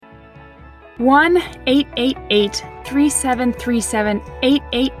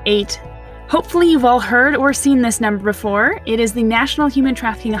1-888-3737-888. Hopefully you've all heard or seen this number before. It is the National Human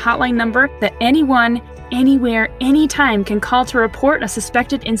Trafficking Hotline number that anyone, anywhere, anytime can call to report a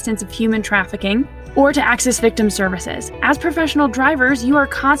suspected instance of human trafficking or to access victim services. As professional drivers, you are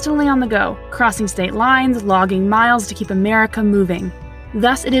constantly on the go, crossing state lines, logging miles to keep America moving.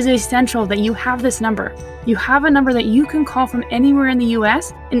 Thus, it is essential that you have this number. You have a number that you can call from anywhere in the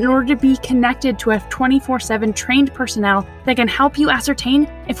U.S. in order to be connected to a 24/7 trained personnel that can help you ascertain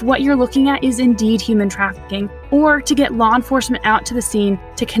if what you're looking at is indeed human trafficking, or to get law enforcement out to the scene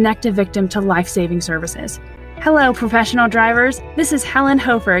to connect a victim to life-saving services. Hello, professional drivers. This is Helen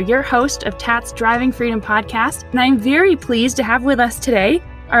Hofer, your host of TAT's Driving Freedom Podcast, and I'm very pleased to have with us today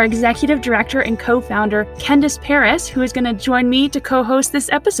our executive director and co-founder, Candice Paris, who is going to join me to co-host this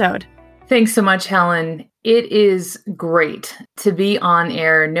episode. Thanks so much, Helen. It is great to be on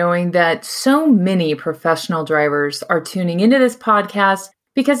air knowing that so many professional drivers are tuning into this podcast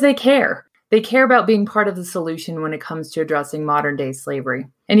because they care. They care about being part of the solution when it comes to addressing modern day slavery.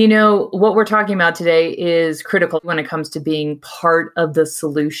 And you know, what we're talking about today is critical when it comes to being part of the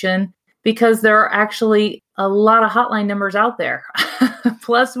solution, because there are actually a lot of hotline numbers out there.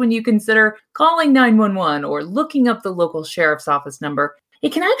 Plus, when you consider calling 911 or looking up the local sheriff's office number,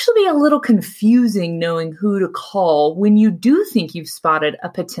 it can actually be a little confusing knowing who to call when you do think you've spotted a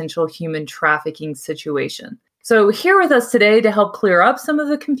potential human trafficking situation. So here with us today to help clear up some of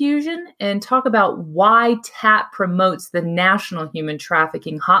the confusion and talk about why TAT promotes the National Human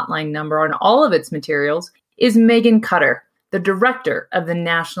Trafficking Hotline number on all of its materials is Megan Cutter, the director of the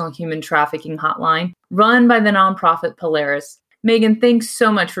National Human Trafficking Hotline, run by the nonprofit Polaris. Megan, thanks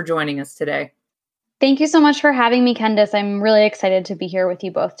so much for joining us today. Thank you so much for having me, Candice. I'm really excited to be here with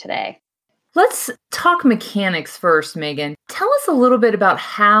you both today. Let's talk mechanics first, Megan. Tell us a little bit about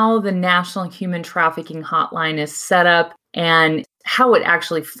how the National Human Trafficking Hotline is set up and how it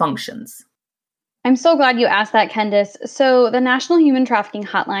actually functions. I'm so glad you asked that, Candice. So the National Human Trafficking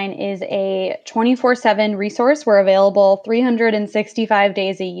Hotline is a 24/7 resource. We're available 365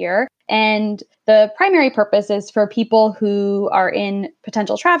 days a year. And the primary purpose is for people who are in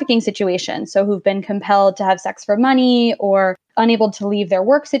potential trafficking situations, so who've been compelled to have sex for money or unable to leave their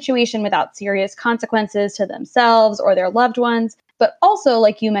work situation without serious consequences to themselves or their loved ones. But also,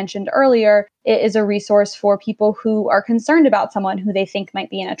 like you mentioned earlier, it is a resource for people who are concerned about someone who they think might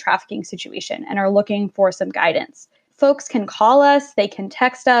be in a trafficking situation and are looking for some guidance. Folks can call us, they can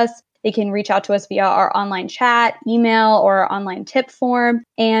text us, they can reach out to us via our online chat, email, or our online tip form.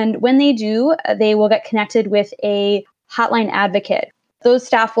 And when they do, they will get connected with a hotline advocate. Those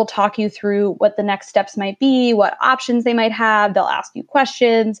staff will talk you through what the next steps might be, what options they might have. They'll ask you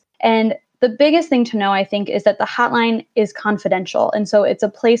questions. And the biggest thing to know, I think, is that the hotline is confidential. And so it's a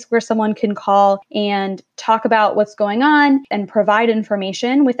place where someone can call and talk about what's going on and provide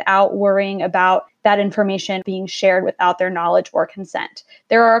information without worrying about that information being shared without their knowledge or consent.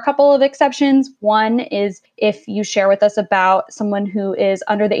 There are a couple of exceptions. One is if you share with us about someone who is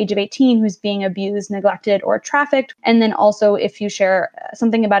under the age of 18 who's being abused, neglected, or trafficked. And then also if you share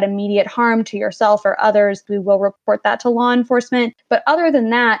something about immediate harm to yourself or others, we will report that to law enforcement. But other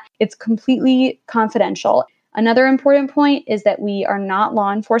than that, it's completely confidential. Another important point is that we are not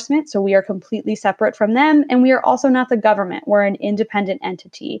law enforcement, so we are completely separate from them, and we are also not the government. We're an independent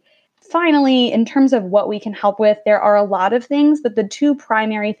entity. Finally, in terms of what we can help with, there are a lot of things, but the two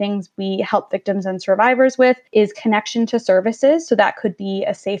primary things we help victims and survivors with is connection to services. So that could be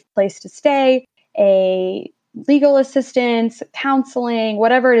a safe place to stay, a legal assistance, counseling,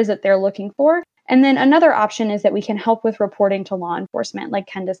 whatever it is that they're looking for. And then another option is that we can help with reporting to law enforcement, like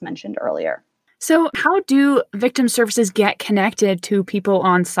Candice mentioned earlier. So how do victim services get connected to people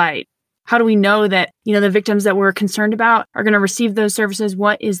on site? How do we know that, the victims that we're concerned about are going to receive those services?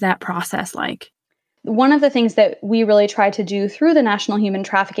 What is that process like? One of the things that we really try to do through the National Human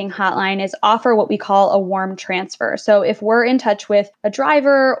Trafficking Hotline is offer what we call a warm transfer. So if we're in touch with a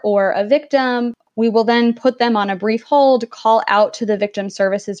driver or a victim, we will then put them on a brief hold, call out to the victim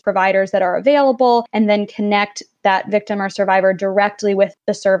services providers that are available, and then connect that victim or survivor directly with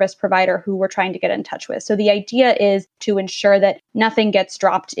the service provider who we're trying to get in touch with. So the idea is to ensure that nothing gets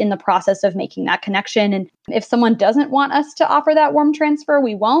dropped in the process of making that connection. And if someone doesn't want us to offer that warm transfer,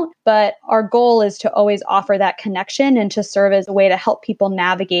 we won't. But our goal is to always offer that connection and to serve as a way to help people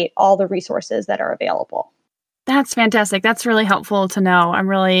navigate all the resources that are available. That's fantastic. That's really helpful to know. I'm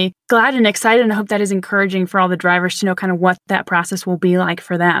really glad and excited, and I hope that is encouraging for all the drivers to know kind of what that process will be like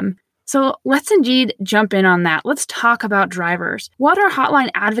for them. So let's indeed jump in on that. Let's talk about drivers. What are hotline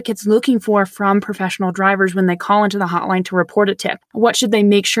advocates looking for from professional drivers when they call into the hotline to report a tip? What should they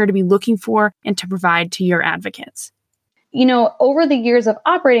make sure to be looking for and to provide to your advocates? Over the years of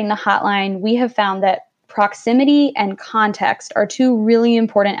operating the hotline, we have found that proximity and context are two really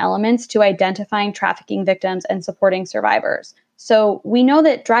important elements to identifying trafficking victims and supporting survivors. So we know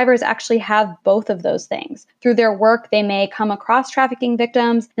that drivers actually have both of those things. Through their work, they may come across trafficking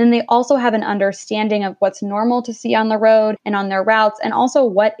victims, and they also have an understanding of what's normal to see on the road and on their routes, and also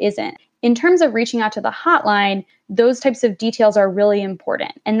what isn't. In terms of reaching out to the hotline, those types of details are really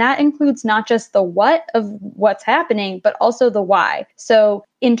important. And that includes not just the what of what's happening, but also the why. So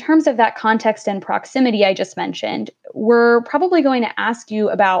in terms of that context and proximity I just mentioned, we're probably going to ask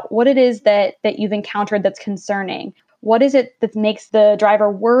you about what it is that you've encountered that's concerning. What is it that makes the driver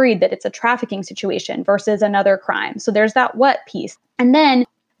worried that it's a trafficking situation versus another crime? So there's that what piece. And then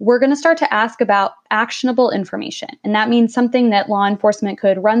we're going to start to ask about actionable information. And that means something that law enforcement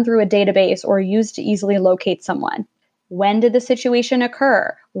could run through a database or use to easily locate someone. When did the situation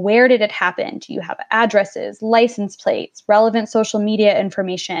occur? Where did it happen? Do you have addresses, license plates, relevant social media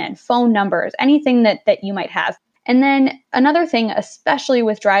information, phone numbers, anything that you might have? And then another thing, especially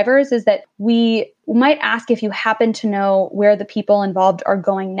with drivers, is that we might ask if you happen to know where the people involved are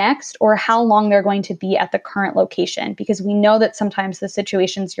going next or how long they're going to be at the current location, because we know that sometimes the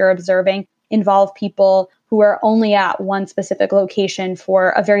situations you're observing involve people who are only at one specific location for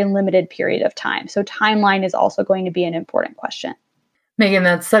a very limited period of time. So timeline is also going to be an important question. Megan,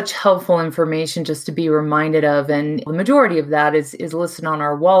 that's such helpful information just to be reminded of. And the majority of that is listed on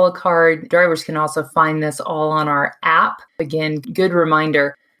our Walla card. Drivers can also find this all on our app. Again, good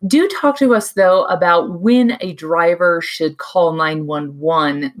reminder. Do talk to us, though, about when a driver should call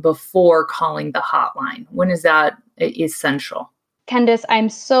 911 before calling the hotline. When is that essential? Candace, I'm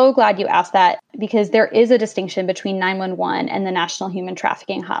so glad you asked that because there is a distinction between 911 and the National Human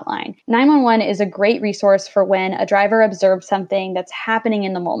Trafficking Hotline. 911 is a great resource for when a driver observes something that's happening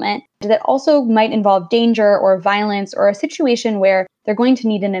in the moment that also might involve danger or violence or a situation where they're going to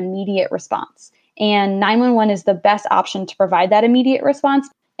need an immediate response. And 911 is the best option to provide that immediate response.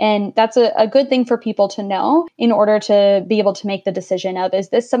 And that's a good thing for people to know in order to be able to make the decision of, is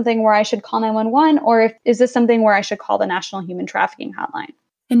this something where I should call 911 or is this something where I should call the National Human Trafficking Hotline?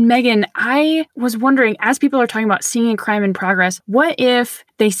 And Megan, I was wondering, as people are talking about seeing a crime in progress, what if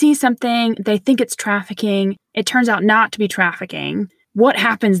they see something, they think it's trafficking, it turns out not to be trafficking? What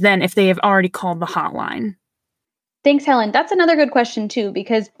happens then if they have already called the hotline? Thanks, Helen. That's another good question, too,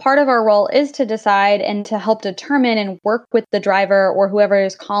 because part of our role is to decide and to help determine and work with the driver or whoever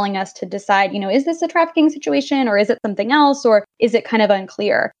is calling us to decide, is this a trafficking situation or is it something else or is it kind of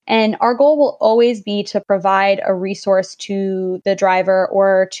unclear? And our goal will always be to provide a resource to the driver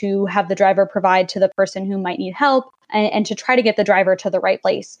or to have the driver provide to the person who might need help and to try to get the driver to the right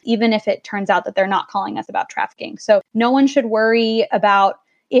place, even if it turns out that they're not calling us about trafficking. So no one should worry about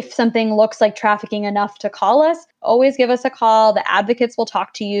if something looks like trafficking enough to call us. Always give us a call. The advocates will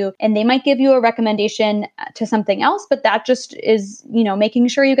talk to you and they might give you a recommendation to something else, but that just is, making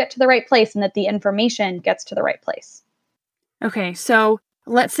sure you get to the right place and that the information gets to the right place. Okay, so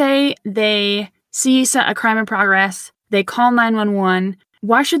let's say they see a crime in progress, they call 911.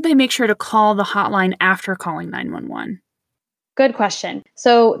 Why should they make sure to call the hotline after calling 911? Good question.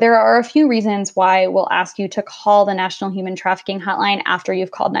 So there are a few reasons why we'll ask you to call the National Human Trafficking Hotline after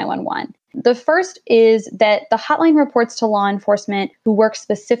you've called 911. The first is that the hotline reports to law enforcement who work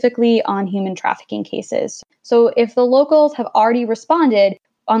specifically on human trafficking cases. So if the locals have already responded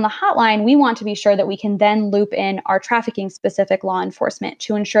on the hotline, we want to be sure that we can then loop in our trafficking specific law enforcement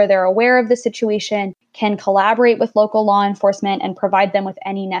to ensure they're aware of the situation, can collaborate with local law enforcement, and provide them with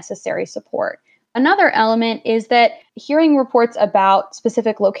any necessary support. Another element is that hearing reports about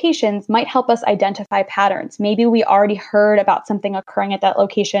specific locations might help us identify patterns. Maybe we already heard about something occurring at that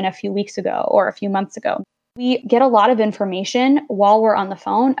location a few weeks ago or a few months ago. We get a lot of information while we're on the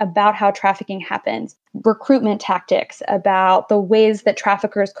phone about how trafficking happens, recruitment tactics, about the ways that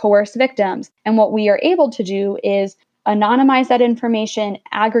traffickers coerce victims. And what we are able to do is anonymize that information,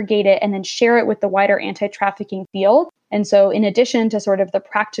 aggregate it, and then share it with the wider anti-trafficking field. And so in addition to sort of the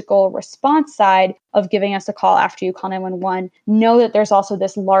practical response side of giving us a call after you call 911, know that there's also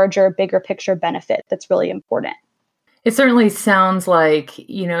this larger, bigger picture benefit that's really important. It certainly sounds like,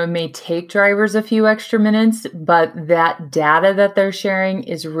 it may take drivers a few extra minutes, but that data that they're sharing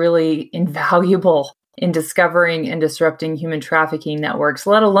is really invaluable in discovering and disrupting human trafficking networks,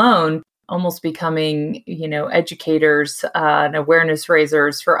 let alone almost becoming, educators and awareness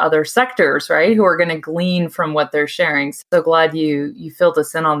raisers for other sectors, right? Who are going to glean from what they're sharing. So glad you filled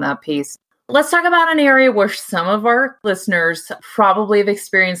us in on that piece. Let's talk about an area where some of our listeners probably have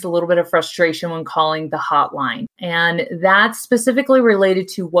experienced a little bit of frustration when calling the hotline. And that's specifically related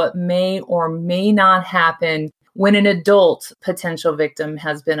to what may or may not happen when an adult potential victim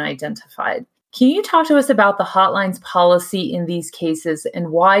has been identified. Can you talk to us about the hotline's policy in these cases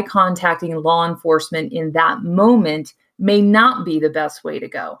and why contacting law enforcement in that moment may not be the best way to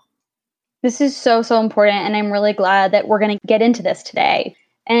go? This is so important, and I'm really glad that we're going to get into this today.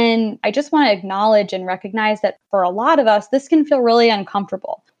 And I just want to acknowledge and recognize that for a lot of us, this can feel really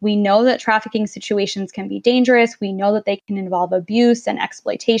uncomfortable. We know that trafficking situations can be dangerous. We know that they can involve abuse and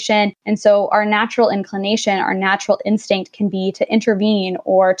exploitation. And so our natural inclination, our natural instinct can be to intervene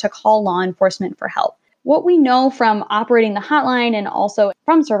or to call law enforcement for help. What we know from operating the hotline and also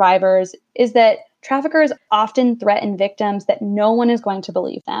from survivors is that traffickers often threaten victims that no one is going to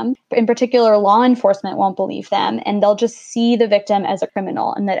believe them. In particular, law enforcement won't believe them, and they'll just see the victim as a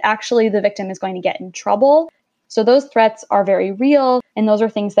criminal and that actually the victim is going to get in trouble. So those threats are very real, and those are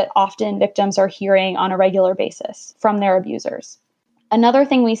things that often victims are hearing on a regular basis from their abusers. Another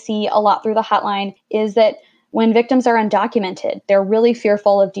thing we see a lot through the hotline is that when victims are undocumented, they're really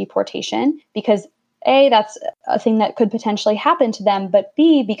fearful of deportation because A, that's a thing that could potentially happen to them, but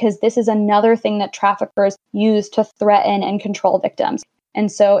B, because this is another thing that traffickers use to threaten and control victims. And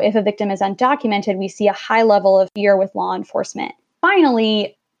so if a victim is undocumented, we see a high level of fear with law enforcement.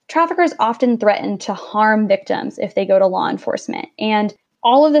 Finally, traffickers often threaten to harm victims if they go to law enforcement. And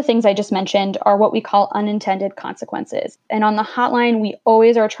all of the things I just mentioned are what we call unintended consequences. And on the hotline, we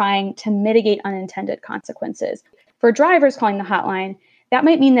always are trying to mitigate unintended consequences. For drivers calling the hotline, that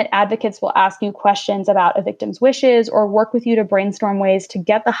might mean that advocates will ask you questions about a victim's wishes or work with you to brainstorm ways to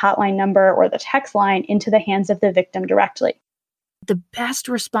get the hotline number or the text line into the hands of the victim directly. The best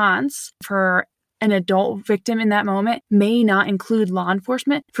response for an adult victim in that moment may not include law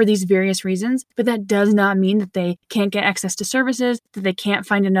enforcement for these various reasons, but that does not mean that they can't get access to services, that they can't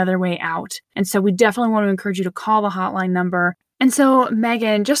find another way out. And so we definitely want to encourage you to call the hotline number. And so,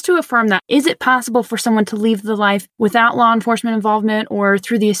 Megan, just to affirm that, is it possible for someone to leave the life without law enforcement involvement or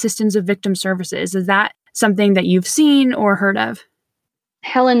through the assistance of victim services? Is that something that you've seen or heard of?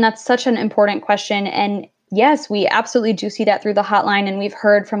 Helen, that's such an important question. And yes, we absolutely do see that through the hotline. And we've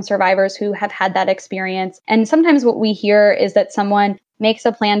heard from survivors who have had that experience. And sometimes what we hear is that someone makes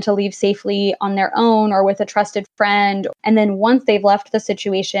a plan to leave safely on their own or with a trusted friend. And then once they've left the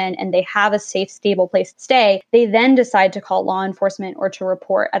situation and they have a safe, stable place to stay, they then decide to call law enforcement or to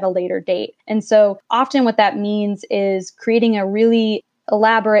report at a later date. And so often what that means is creating a really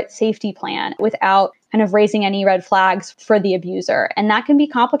elaborate safety plan without kind of raising any red flags for the abuser. And that can be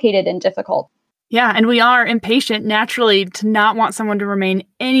complicated and difficult. Yeah, and we are impatient naturally to not want someone to remain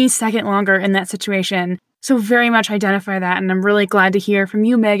any second longer in that situation. So very much identify that. And I'm really glad to hear from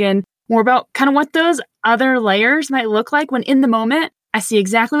you, Megan, more about kind of what those other layers might look like when in the moment, I see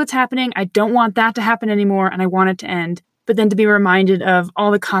exactly what's happening. I don't want that to happen anymore, and I want it to end. But then to be reminded of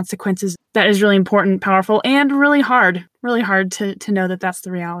all the consequences, that is really important, powerful, and really hard to know that that's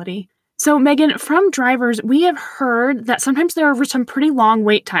the reality. So, Megan, from drivers, we have heard that sometimes there are some pretty long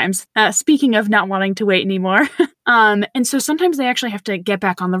wait times. Speaking of not wanting to wait anymore. And so sometimes they actually have to get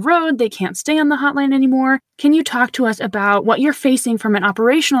back on the road. They can't stay on the hotline anymore. Can you talk to us about what you're facing from an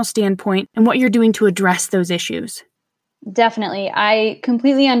operational standpoint and what you're doing to address those issues? Definitely. I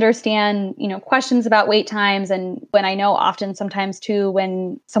completely understand, questions about wait times. And when I know often sometimes too,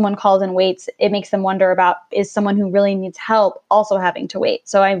 when someone calls and waits, it makes them wonder about, is someone who really needs help also having to wait?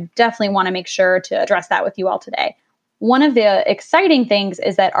 So I definitely want to make sure to address that with you all today. One of the exciting things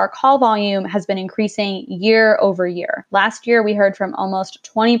is that our call volume has been increasing year over year. Last year, we heard from almost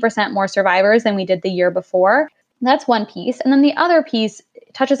 20% more survivors than we did the year before. That's one piece. And then the other piece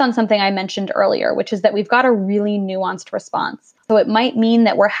touches on something I mentioned earlier, which is that we've got a really nuanced response. So it might mean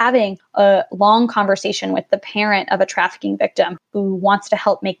that we're having a long conversation with the parent of a trafficking victim who wants to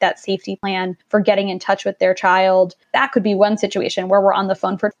help make that safety plan for getting in touch with their child. That could be one situation where we're on the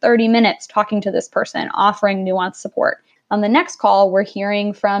phone for 30 minutes talking to this person, offering nuanced support. On the next call, we're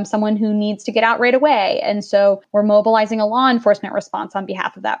hearing from someone who needs to get out right away. And so we're mobilizing a law enforcement response on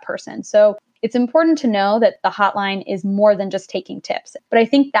behalf of that person. So it's important to know that the hotline is more than just taking tips. But I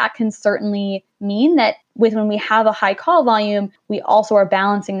think that can certainly mean that when we have a high call volume, we also are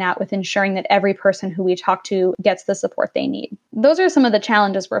balancing that with ensuring that every person who we talk to gets the support they need. Those are some of the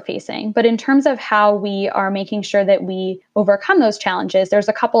challenges we're facing. But in terms of how we are making sure that we overcome those challenges, there's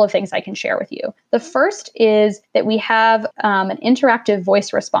a couple of things I can share with you. The first is that we have an interactive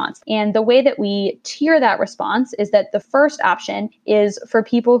voice response. And the way that we tier that response is that the first option is for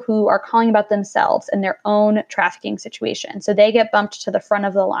people who are calling about themselves and their own trafficking situation. So they get bumped to the front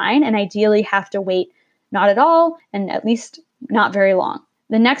of the line and ideally have to wait not at all, and at least not very long.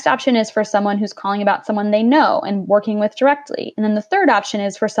 The next option is for someone who's calling about someone they know and working with directly. And then the third option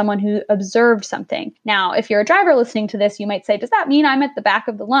is for someone who observed something. Now, if you're a driver listening to this, you might say, does that mean I'm at the back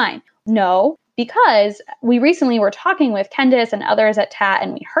of the line? No, because we recently were talking with Candice and others at TAT,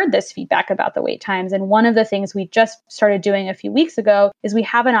 and we heard this feedback about the wait times. And one of the things we just started doing a few weeks ago is we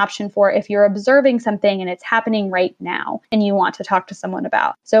have an option for if you're observing something and it's happening right now and you want to talk to someone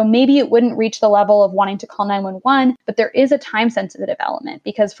about. So maybe it wouldn't reach the level of wanting to call 911, but there is a time-sensitive element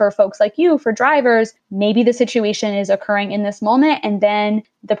because for folks like you, for drivers, maybe the situation is occurring in this moment and then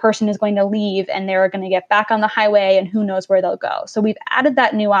the person is going to leave and they're going to get back on the highway and who knows where they'll go. So we've added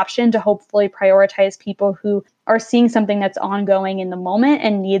that new option to hopefully prioritize people who are seeing something that's ongoing in the moment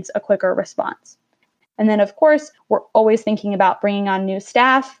and needs a quicker response. And then, of course, we're always thinking about bringing on new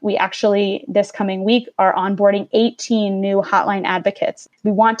staff. We actually, this coming week, are onboarding 18 new hotline advocates.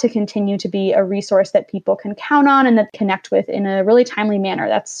 We want to continue to be a resource that people can count on and that connect with in a really timely manner.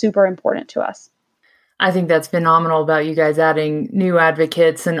 That's super important to us. I think that's phenomenal about you guys adding new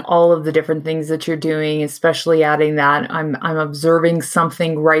advocates and all of the different things that you're doing, especially adding that I'm observing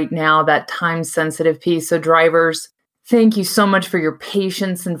something right now, that time sensitive piece. So drivers, thank you so much for your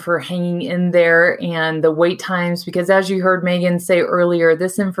patience and for hanging in there and the wait times, because as you heard Megan say earlier,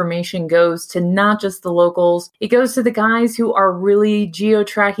 this information goes to not just the locals, it goes to the guys who are really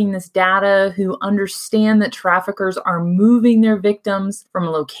geo-tracking this data, who understand that traffickers are moving their victims from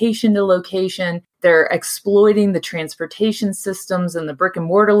location to location. They're exploiting the transportation systems and the brick and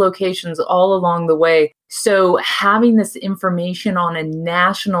mortar locations all along the way. So having this information on a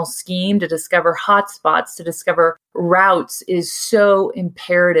national scheme to discover hotspots, to discover routes is so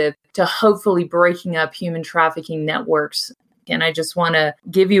imperative to hopefully breaking up human trafficking networks. And I just want to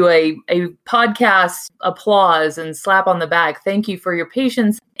give you a podcast applause and slap on the back. Thank you for your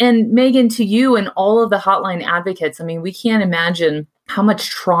patience. And Megan, to you and all of the hotline advocates, I mean, we can't imagine how much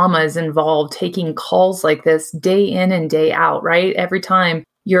trauma is involved taking calls like this day in and day out, right? Every time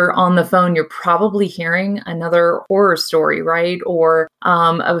you're on the phone, you're probably hearing another horror story, right? Or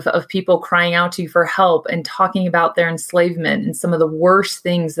of people crying out to you for help and talking about their enslavement and some of the worst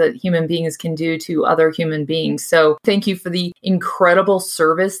things that human beings can do to other human beings. So thank you for the incredible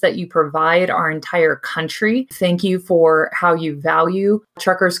service that you provide our entire country. Thank you for how you value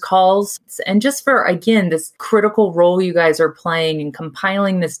truckers' calls and just for, again, this critical role you guys are playing in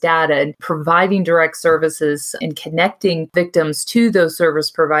compiling this data and providing direct services and connecting victims to those service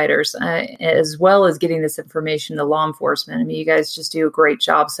providers, as well as getting this information to law enforcement. I mean, you guys just do a great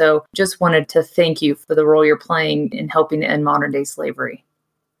job. So just wanted to thank you for the role you're playing in helping to end modern day slavery.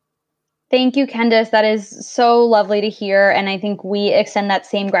 Thank you, Candice. That is so lovely to hear. And I think we extend that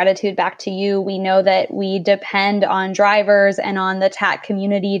same gratitude back to you. We know that we depend on drivers and on the TAT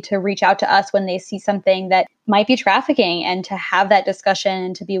community to reach out to us when they see something that might be trafficking and to have that discussion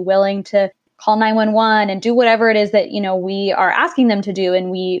and to be willing to call 911 and do whatever it is that, we are asking them to do. And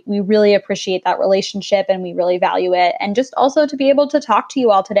we really appreciate that relationship and we really value it. And just also to be able to talk to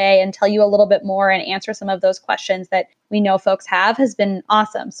you all today and tell you a little bit more and answer some of those questions that we know folks have has been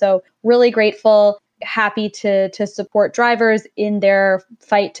awesome. So really grateful, happy to support drivers in their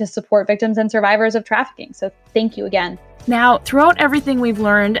fight to support victims and survivors of trafficking. So thank you again. Now, throughout everything we've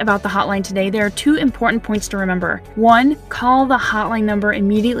learned about the hotline today, there are two important points to remember. One, call the hotline number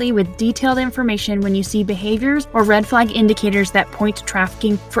immediately with detailed information when you see behaviors or red flag indicators that point to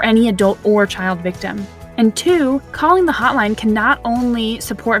trafficking for any adult or child victim. And two, calling the hotline can not only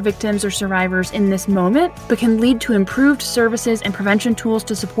support victims or survivors in this moment, but can lead to improved services and prevention tools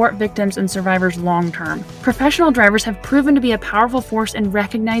to support victims and survivors long term. Professional drivers have proven to be a powerful force in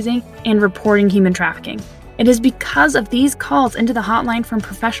recognizing and reporting human trafficking. It is because of these calls into the hotline from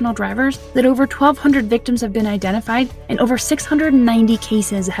professional drivers that over 1,200 victims have been identified and over 690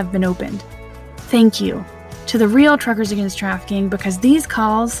 cases have been opened. Thank you to the real Truckers Against Trafficking, because these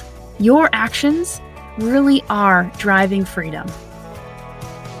calls, your actions, really are driving freedom.